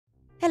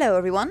Hello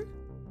everyone!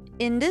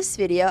 In this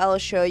video I will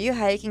show you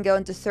how you can go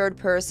into third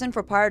person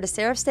for part of the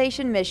Seraph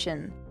Station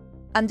mission.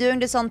 I'm doing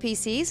this on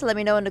PC, so let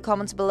me know in the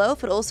comments below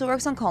if it also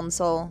works on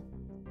console.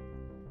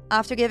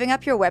 After giving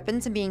up your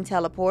weapons and being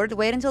teleported,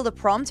 wait until the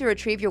prompt to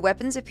retrieve your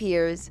weapons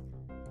appears.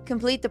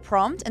 Complete the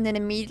prompt and then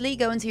immediately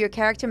go into your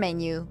character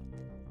menu.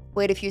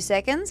 Wait a few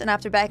seconds, and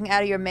after backing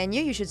out of your menu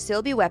you should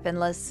still be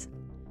weaponless.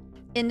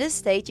 In this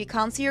state you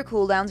can't see your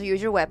cooldowns or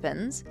use your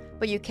weapons,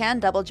 but you can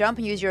double jump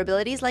and use your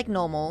abilities like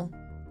normal.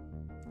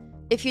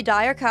 If you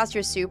die or cast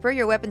your super,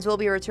 your weapons will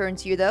be returned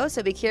to you though,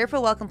 so be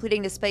careful while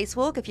completing the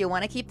spacewalk if you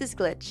want to keep this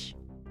glitch.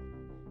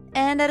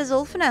 And that is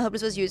all for now. I hope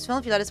this was useful.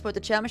 If you'd like to support the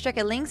channel, check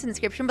out links in the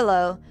description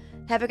below.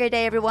 Have a great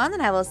day everyone,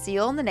 and I will see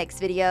you all in the next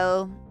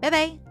video. Bye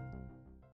bye!